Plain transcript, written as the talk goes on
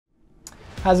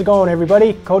How's it going,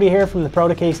 everybody? Cody here from the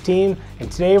Protocase team,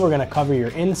 and today we're going to cover your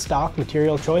in-stock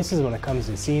material choices when it comes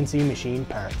to CNC machine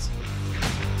parts.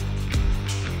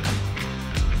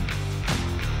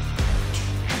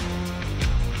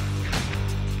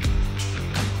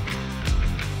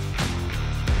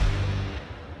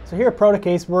 So here at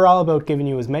Protocase, we're all about giving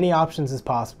you as many options as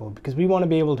possible because we want to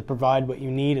be able to provide what you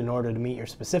need in order to meet your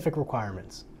specific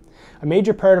requirements. A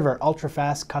major part of our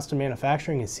ultra-fast custom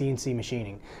manufacturing is CNC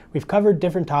machining. We've covered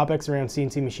different topics around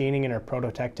CNC machining in our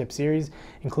Proto Tech Tip series,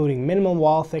 including minimum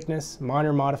wall thickness,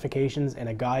 minor modifications, and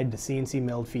a guide to CNC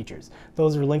milled features.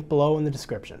 Those are linked below in the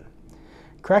description.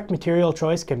 Correct material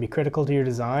choice can be critical to your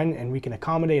design, and we can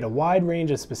accommodate a wide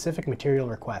range of specific material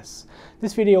requests.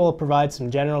 This video will provide some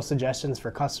general suggestions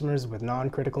for customers with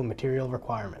non-critical material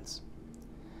requirements.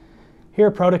 Here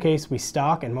at Protocase, we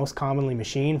stock and most commonly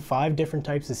machine 5 different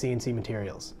types of CNC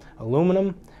materials: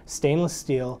 aluminum, stainless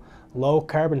steel, low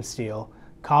carbon steel,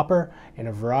 copper, and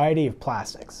a variety of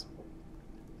plastics.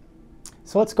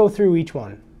 So let's go through each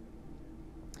one.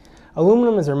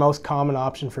 Aluminum is our most common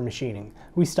option for machining.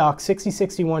 We stock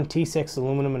 6061 T6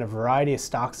 aluminum in a variety of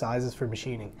stock sizes for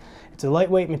machining. It's a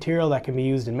lightweight material that can be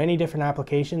used in many different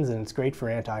applications, and it's great for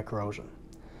anti-corrosion.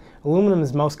 Aluminum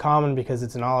is most common because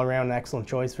it's an all-around excellent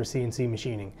choice for CNC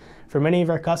machining. For many of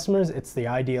our customers, it's the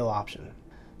ideal option.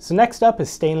 So next up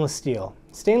is stainless steel.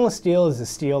 Stainless steel is a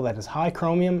steel that has high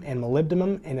chromium and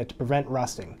molybdenum in it to prevent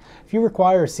rusting. If you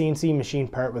require a CNC machine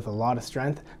part with a lot of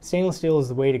strength, stainless steel is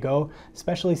the way to go,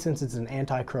 especially since it's an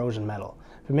anti-corrosion metal.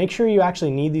 But make sure you actually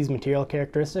need these material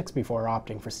characteristics before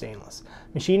opting for stainless.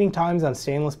 Machining times on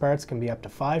stainless parts can be up to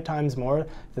 5 times more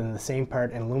than the same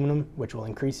part in aluminum, which will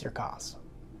increase your costs.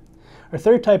 Our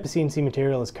third type of CNC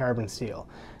material is carbon steel.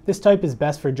 This type is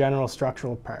best for general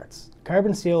structural parts.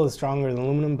 Carbon steel is stronger than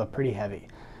aluminum but pretty heavy.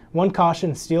 One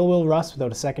caution: steel will rust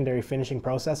without a secondary finishing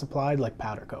process applied like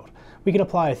powder coat. We can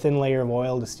apply a thin layer of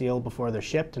oil to steel before they're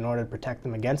shipped in order to protect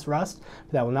them against rust,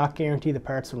 but that will not guarantee the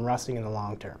parts from rusting in the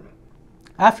long term.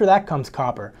 After that comes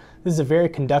copper. This is a very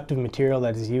conductive material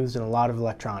that is used in a lot of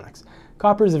electronics.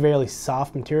 Copper is a very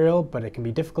soft material, but it can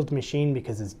be difficult to machine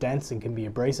because it's dense and can be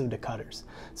abrasive to cutters.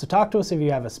 So talk to us if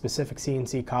you have a specific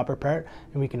CNC copper part,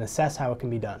 and we can assess how it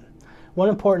can be done. One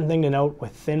important thing to note: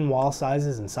 with thin wall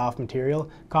sizes and soft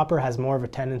material, copper has more of a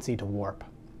tendency to warp.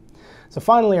 So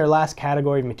finally, our last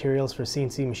category of materials for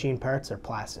CNC machine parts are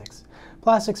plastics.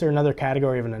 Plastics are another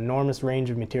category of an enormous range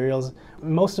of materials,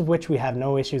 most of which we have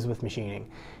no issues with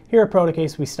machining. Here at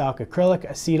Protocase, we stock acrylic,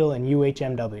 acetyl, and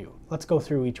UHMW. Let's go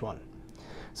through each one.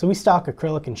 So we stock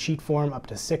acrylic in sheet form up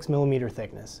to 6mm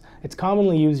thickness. It's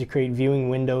commonly used to create viewing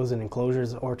windows and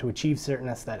enclosures or to achieve certain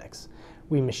aesthetics.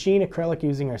 We machine acrylic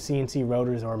using our CNC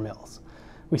rotors or mills.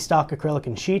 We stock acrylic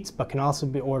in sheets, but can also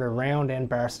be ordered round and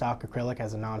bar stock acrylic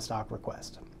as a non-stock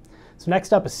request. So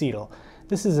next up, acetyl.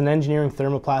 This is an engineering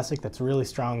thermoplastic that's really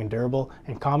strong and durable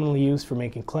and commonly used for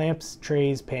making clamps,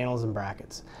 trays, panels, and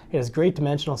brackets. It has great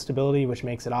dimensional stability, which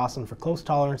makes it awesome for close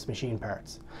tolerance machine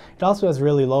parts. It also has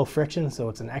really low friction, so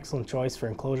it's an excellent choice for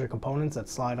enclosure components that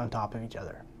slide on top of each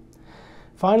other.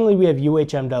 Finally, we have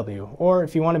UHMW, or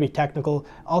if you want to be technical,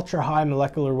 ultra-high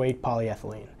molecular weight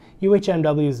polyethylene.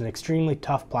 UHMW is an extremely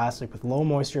tough plastic with low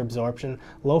moisture absorption,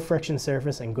 low friction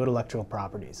surface, and good electrical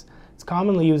properties. It's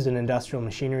commonly used in industrial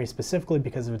machinery specifically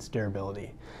because of its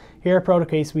durability. Here at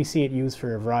Protocase, we see it used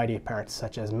for a variety of parts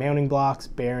such as mounting blocks,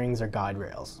 bearings, or guide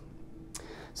rails.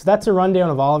 So that's a rundown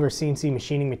of all of our CNC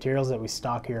machining materials that we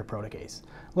stock here at Protocase.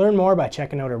 Learn more by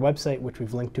checking out our website, which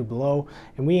we've linked to below,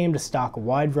 and we aim to stock a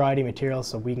wide variety of materials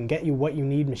so we can get you what you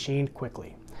need machined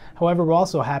quickly. However, we're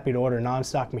also happy to order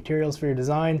non-stock materials for your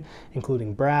design,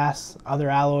 including brass, other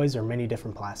alloys, or many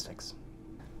different plastics.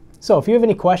 So if you have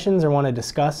any questions or want to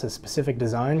discuss a specific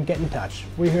design, get in touch.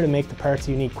 We're here to make the parts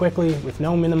you need quickly with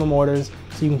no minimum orders,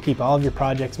 so you can keep all of your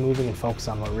projects moving and focus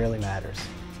on what really matters.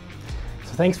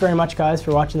 So thanks very much, guys,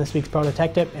 for watching this week's Proto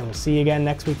Tech Tip, and we'll see you again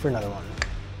next week for another one.